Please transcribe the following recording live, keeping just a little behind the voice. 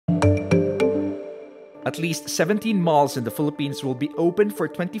At least 17 malls in the Philippines will be open for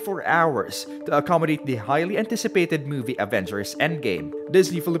 24 hours to accommodate the highly anticipated movie Avengers Endgame.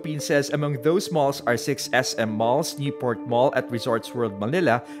 Disney Philippines says among those malls are 6 SM malls, Newport Mall at Resorts World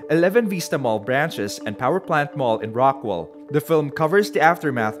Manila, 11 Vista Mall branches, and Power Plant Mall in Rockwell. The film covers the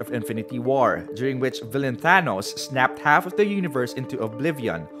aftermath of Infinity War, during which villain Thanos snapped half of the universe into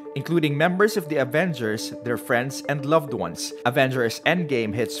oblivion, including members of the Avengers, their friends, and loved ones. Avengers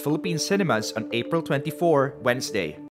Endgame hits Philippine cinemas on April 24, Wednesday.